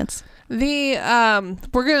experience. The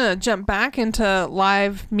we're gonna jump back into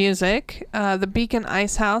live music. The Beacon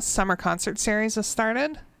Ice House Summer Concert Series has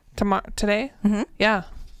started today. Mm-hmm. Yeah,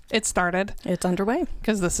 it started It's underway.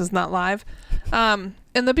 because this is not live.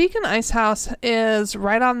 And the Beacon Ice House is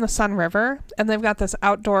right on the Sun River, and they've got this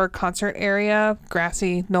outdoor concert area,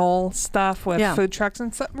 grassy knoll stuff with Yeah. food trucks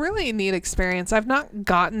and stuff. Really neat experience. I've not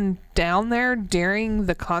gotten down there during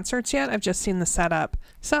the concerts yet. I've just seen the setup.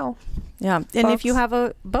 So Yeah, and Folks. if you have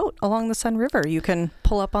a boat along the Sun River, you can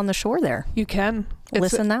pull up on the shore there. you can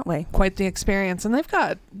Listen that way. Quite the experience, and they've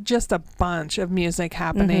got just a bunch of music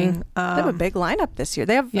happening. They have a big lineup this year.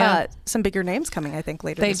 They have yeah. some bigger names coming, I think,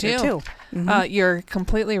 later They this year do. too. Mhm. You're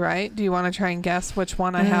completely right. Do you want to try and guess which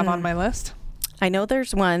one I have on my list? I know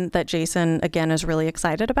there's one that Jason, again, is really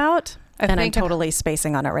excited about, and I'm think it- totally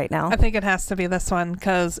spacing on it right now. I think it has to be this one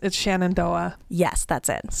because it's Shenandoah, Yes, that's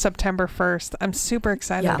it. September 1st. I'm super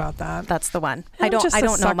excited Yeah. about that. That's the one. I'm I don't a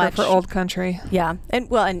know sucker much for old country. Yeah, and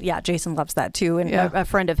Jason loves that too. And Yeah. a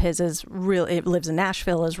friend of his lives in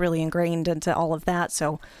Nashville, is really ingrained into all of that.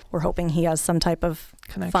 So we're hoping he has some type of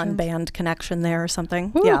fun Connections. band connection there or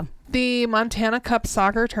something. Woo. Yeah, The Montana Cup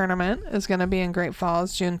Soccer Tournament is going to be in Great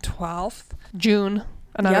Falls June 12th.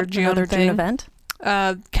 Another June thing. event.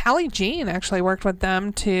 Callie Jean actually worked with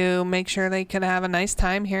them to make sure they could have a nice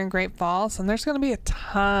time here in Great Falls, and there's going to be a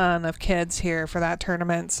ton of kids here for that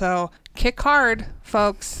tournament. So kick hard,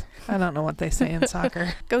 folks. I don't know what they say in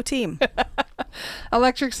soccer. Go team.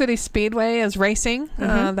 Electric City Speedway is racing.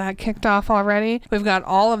 That kicked off already. We've got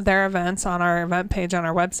all of their events on our event page on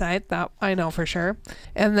our website. That I know for sure.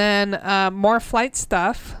 And then more flight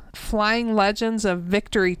stuff. Flying Legends of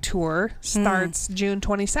Victory Tour starts June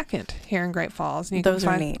 22nd here in Great Falls. And you Those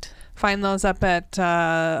can are neat. find those up at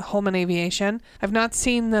Holman Aviation. I've not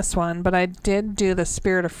seen this one, but I did do the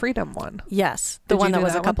Spirit of Freedom one. Yes, the Did one you that do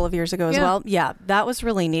was that a couple of years ago as Yeah. well. Yeah, that was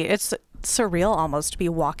really neat. It's surreal almost to be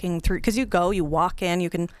walking through, because you walk in, you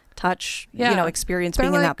can touch, Yeah. experience They're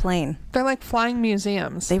being in like- that plane. They're like flying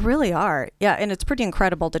museums. They really are. Yeah, and it's pretty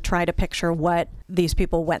incredible to try to picture what these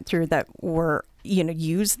people went through that were,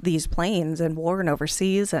 used these planes in war and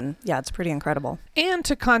overseas. And yeah, it's pretty incredible. And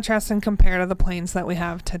to contrast and compare to the planes that we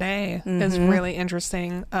have today is really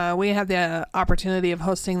interesting. We had the opportunity of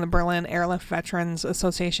hosting the Berlin Airlift Veterans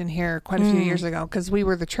Association here quite a few years ago because we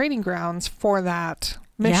were the training grounds for that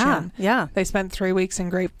mission. Yeah. They spent 3 weeks in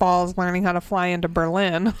Great Falls learning how to fly into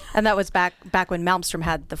Berlin. And that was back when Malmstrom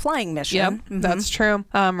had the flying mission. Yep, that's true.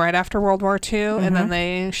 Right after World War II, and then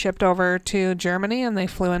they shipped over to Germany and they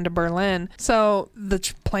flew into Berlin. So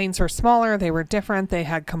the planes were smaller, they were different, they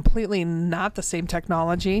had completely not the same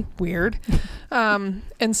technology. Weird.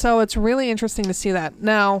 And so it's really interesting to see that.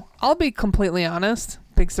 Now, I'll be completely honest,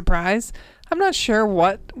 big surprise. I'm not sure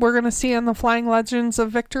what we're going to see on the Flying Legends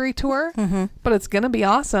of Victory tour, but it's going to be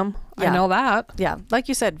awesome. Yeah. I know that. Yeah, like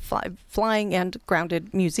you said, flying and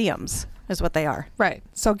grounded museums is what they are. Right.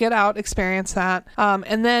 So get out, experience that.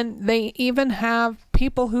 And then they even have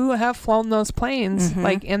people who have flown those planes,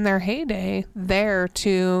 like in their heyday, there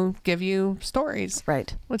to give you stories,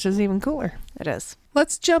 Right. which is even cooler. It is.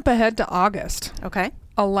 Let's jump ahead to August. Okay.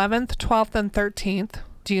 11th, 12th, and 13th.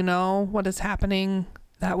 Do you know what is happening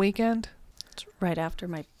that weekend? It's right after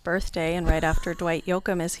my birthday and right after Dwight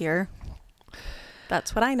Yoakam is here.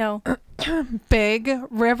 That's what I know. Big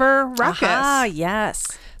River Ruckus. Ah,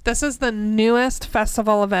 yes. This is the newest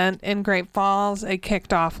festival event in Great Falls. It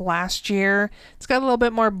kicked off last year. It's got a little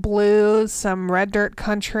bit more blues, some red dirt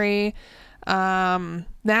country,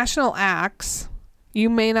 national acts. You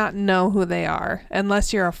may not know who they are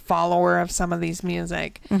unless you're a follower of some of these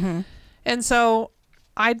music. Mm-hmm. And so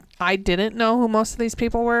I didn't know who most of these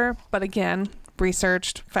people were, but again,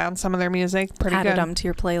 researched, found some of their music. Pretty Added good. them to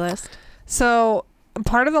your playlist. So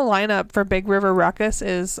part of the lineup for Big River Ruckus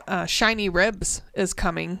is Shiny Ribs is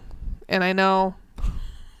coming. And I know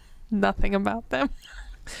nothing about them.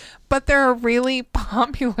 But they're a really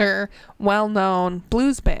popular, well-known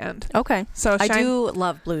blues band. Okay. So I do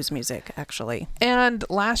love blues music, actually. And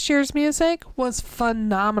last year's music was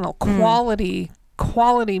phenomenal.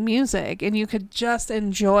 Quality music. And you could just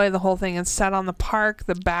enjoy the whole thing. It's set on the park.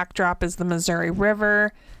 The backdrop is the Missouri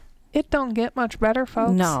River. It don't get much better,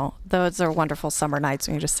 folks. No, those are wonderful summer nights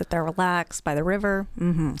when you just sit there, relax by the river.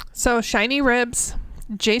 Mm-hmm. So Shiny Ribs,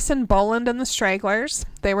 Jason Boland and the Stragglers.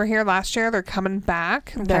 They were here last year. They're coming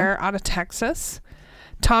back. Okay. They're out of Texas.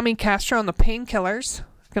 Tommy Castro and the Painkillers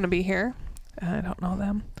going to be here. I don't know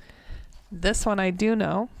them. This one I do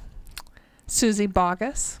know. Susie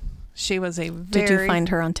Bogus. She was a very... Did you find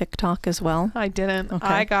her on TikTok as well? I didn't. Okay.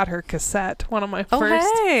 I got her cassette. One of my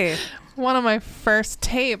first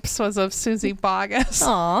tapes was of Susie Bogus.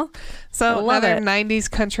 Aw. So Love another it. 90s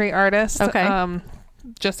country artist. Okay.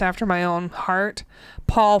 Just after my own heart.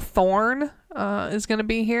 Paul Thorne is going to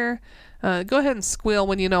be here. Go ahead and squeal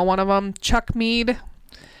when you know one of them. Chuck Mead.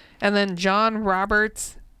 And then John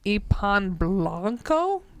Roberts Ipan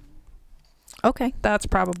Blanco. Okay. That's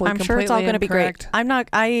probably I'm sure it's all going to be great.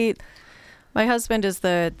 My husband is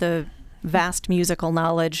the vast musical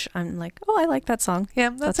knowledge. I'm like, oh, I like that song. Yeah,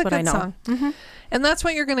 that's a what good I know. song. Mm-hmm. And that's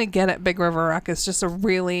what you're going to get at Big River Ruckus, just a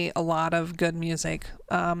lot of good music.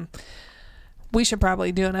 We should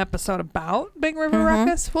probably do an episode about Big River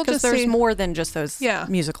Ruckus. We'll just there's see. more than just those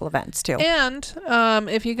musical events too. And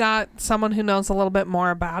if you got someone who knows a little bit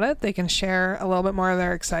more about it, they can share a little bit more of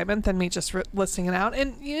their excitement than me just listing it out.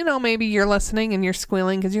 And, maybe you're listening and you're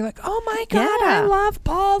squealing because you're like, oh, my God, I love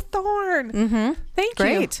Paul Thorne. Mm-hmm. Thank you.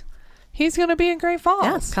 Great. He's going to be in Great Falls.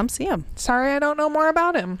 Yes, come see him. Sorry I don't know more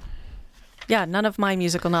about him. Yeah, none of my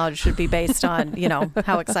musical knowledge should be based on,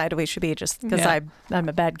 how excited we should be just because I'm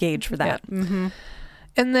a bad gauge for that. Yeah. Mm-hmm.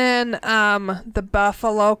 And then the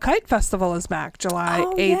Buffalo Kite Festival is back July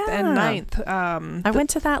 8th and 9th. I went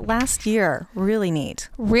to that last year. Really neat.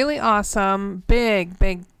 Really awesome. Big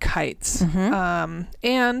kites. Mm-hmm.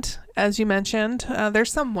 And as you mentioned,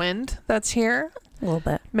 there's some wind that's here. A little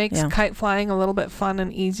bit. Makes kite flying a little bit fun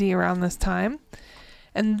and easy around this time.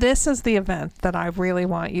 And this is the event that I really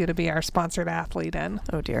want you to be our sponsored athlete in.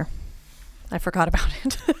 Oh, dear. I forgot about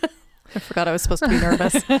it. I forgot I was supposed to be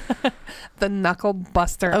nervous. The Knuckle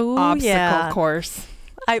Buster obstacle course.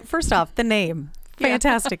 First off, the name.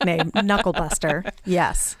 Fantastic name. Knuckle Buster.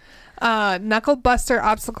 Yes. Knuckle Buster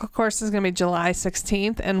obstacle course is going to be July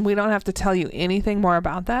 16th, and we don't have to tell you anything more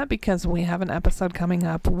about that because we have an episode coming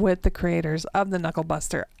up with the creators of the Knuckle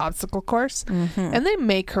Buster obstacle course. Mm-hmm. And they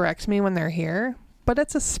may correct me when they're here, but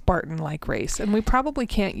it's a Spartan-like race, and we probably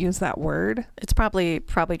can't use that word. It's probably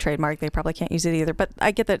trademarked. They probably can't use it either. But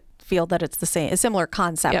I get the feel that it's a similar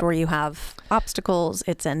concept where you have obstacles.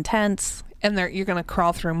 It's intense. And you're going to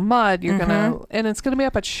crawl through mud. You're and it's going to be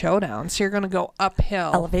up at Showdown, so you're going to go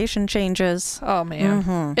uphill. Elevation changes. Oh,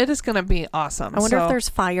 man. It is going to be awesome. I wonder if there's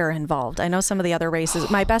fire involved. I know some of the other races.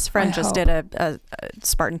 My best friend just did a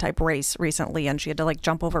Spartan-type race recently, and she had to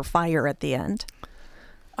jump over fire at the end.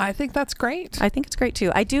 I think that's great. I think it's great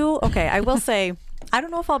too. I will say, I don't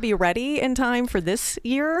know if I'll be ready in time for this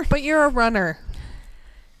year. But you're a runner.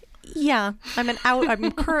 Yeah.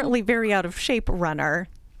 I'm currently very out of shape runner.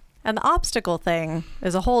 And the obstacle thing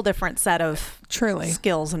is a whole different set of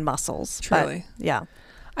skills and muscles. Truly. But, yeah.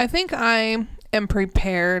 I think I am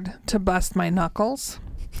prepared to bust my knuckles,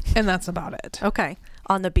 and that's about it. Okay.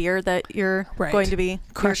 On the beer that you're going to be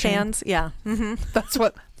crushing cans. Yeah. Mm-hmm. That's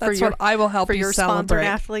what I will help for you your celebrate. Sponsored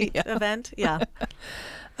athlete event. Yeah.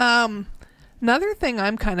 Another thing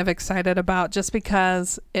I'm kind of excited about, just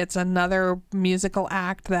because it's another musical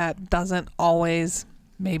act that doesn't always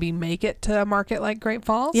maybe make it to a market like Great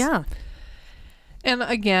Falls. Yeah. And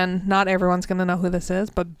again, not everyone's going to know who this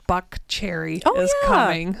is, but Buck Cherry is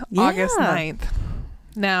coming August 9th.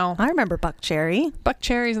 Now, I remember Buck Cherry. Buck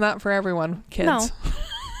Cherry's not for everyone, kids. No.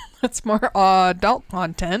 It's more adult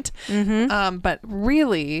content. Mm-hmm. But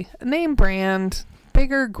really, name brand,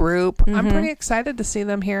 bigger group. I'm pretty excited to see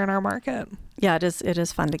them here in our market. Yeah, it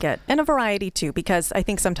is fun to get. And a variety too, because I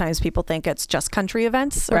think sometimes people think it's just country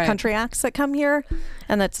events or country acts that come here,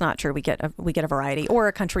 and that's not true. We get a variety, or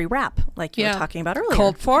a country rap like you were talking about earlier.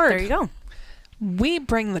 Cold Ford. There you go. We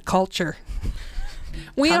bring the culture.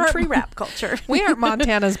 Country rap culture. We aren't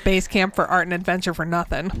Montana's base camp for art and adventure for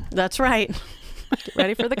nothing. That's right. Get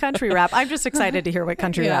ready for the country rap. I'm just excited to hear what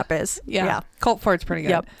country rap is. Yeah. Colt Ford's pretty good.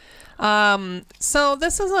 Yep. So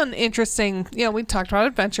this is an interesting, we talked about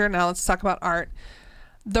adventure. Now let's talk about art.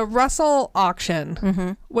 The Russell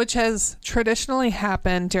auction, which has traditionally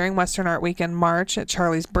happened during Western Art Week in March at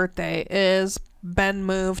Charlie's birthday, is been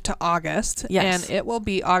moved to August. Yes. And it will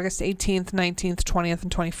be August 18th, 19th, 20th,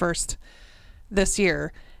 and 21st this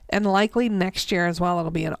year. And likely next year as well,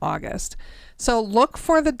 it'll be in August. So look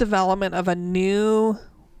for the development of a new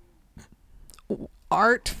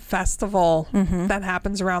art festival that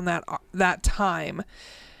happens around that time.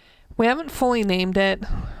 We haven't fully named it,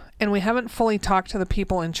 and we haven't fully talked to the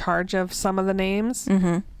people in charge of some of the names.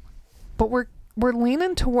 But we're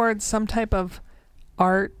leaning towards some type of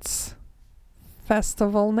arts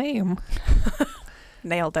festival name.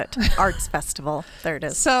 Nailed it. Arts festival. There it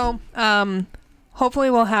is. So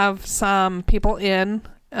hopefully we'll have some people in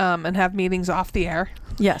and have meetings off the air.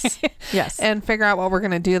 Yes. Yes. And figure out what we're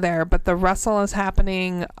going to do there. But the Russell is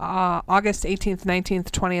happening August 18th,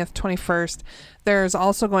 19th, 20th, 21st. There's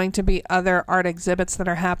also going to be other art exhibits that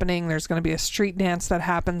are happening. There's going to be a street dance that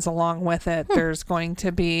happens along with it. There's going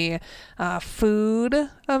to be food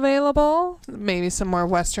available, maybe some more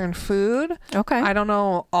Western food. Okay. I don't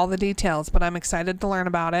know all the details, but I'm excited to learn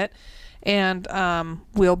about it. And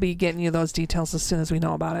we'll be getting you those details as soon as we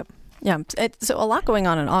know about it. Yeah. So a lot going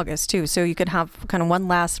on in August, too. So you could have kind of one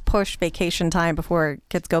last push vacation time before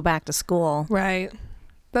kids go back to school. Right.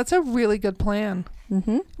 That's a really good plan.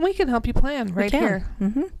 We can help you plan right here.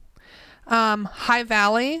 High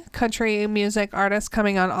Valley country music artist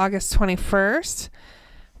coming on August 21st.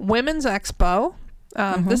 Women's Expo.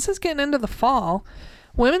 This is getting into the fall.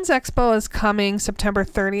 Women's Expo is coming September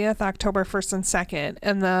 30th, October 1st and 2nd.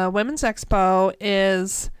 And the Women's Expo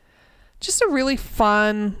is just a really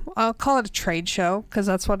fun, I'll call it a trade show because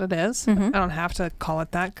that's what it is. I don't have to call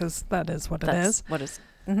it that because that is what it is. What is?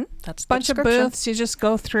 That's the Bunch of description. booths you just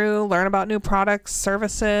go through, learn about new products,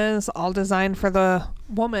 services, all designed for the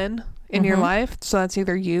woman in your life. So that's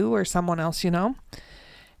either you or someone else you know.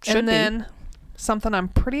 Should and be. then something I'm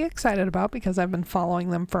pretty excited about because I've been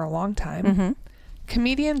following them for a long time.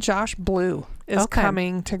 Comedian Josh Blue is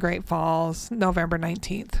coming to Great Falls November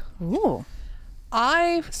 19th. Ooh.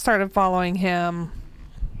 I started following him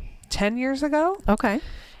 10 years ago. Okay.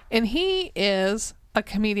 And he is a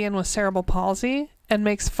comedian with cerebral palsy and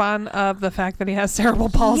makes fun of the fact that he has cerebral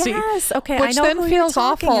palsy. Yes. Okay. Which I know then who feels you're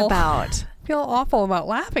talking awful. about. Feel awful about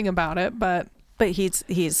laughing about it, but he's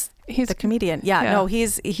the comedian. Yeah. No,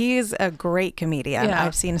 he's a great comedian. Yeah.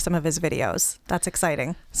 I've seen some of his videos. That's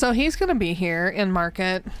exciting. so he's going to be here in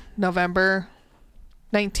Market November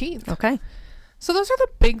 19th. Okay. So those are the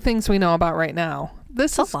big things we know about right now.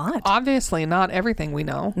 This That's is a lot. obviously not everything we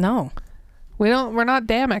know. No. We're not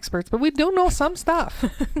damn experts, but we do know some stuff.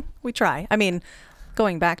 We try. I mean,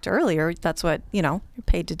 going back to earlier, that's what, you're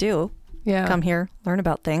paid to do. Yeah. Come here, learn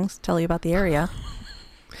about things, tell you about the area.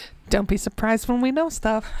 Don't be surprised when we know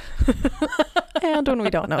stuff. And when we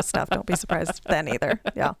don't know stuff, don't be surprised then either.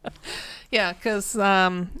 Yeah. Yeah, because,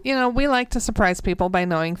 we like to surprise people by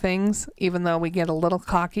knowing things, even though we get a little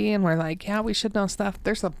cocky and we're like, yeah, we should know stuff.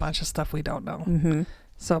 There's a bunch of stuff we don't know.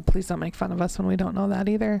 So please don't make fun of us when we don't know that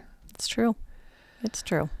either. It's true. It's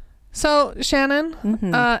true. So, Shannon,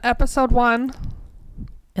 episode 1.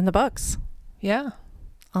 In the books. Yeah.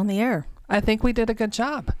 On the air. I think we did a good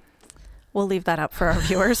job. We'll leave that up for our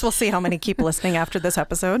viewers. We'll see how many keep listening after this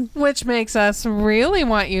episode. Which makes us really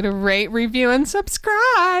want you to rate, review, and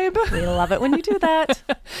subscribe. We love it when you do that.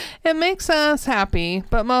 It makes us happy,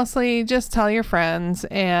 but mostly just tell your friends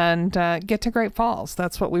and get to Great Falls.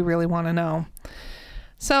 That's what we really want to know.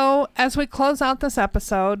 So as we close out this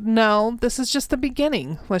episode, no, this is just the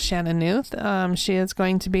beginning with Shannon Newth. She is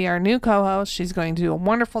going to be our new co-host. She's going to do a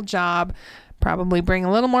wonderful job. Probably bring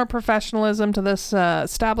a little more professionalism to this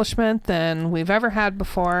establishment than we've ever had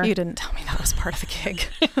before. You didn't tell me that was part of the gig.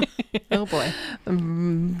 Oh, boy.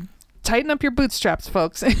 Tighten up your bootstraps,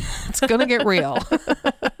 folks. It's going to get real.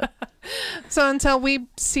 So until we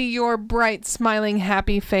see your bright, smiling,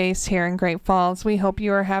 happy face here in Great Falls, we hope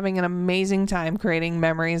you are having an amazing time creating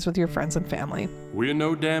memories with your friends and family. We Are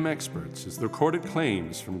No Damn Experts is the recorded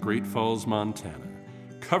claims from Great Falls, Montana,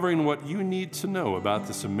 covering what you need to know about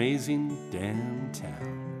this amazing damn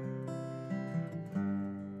town.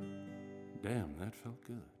 Damn, that that felt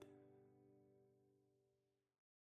good.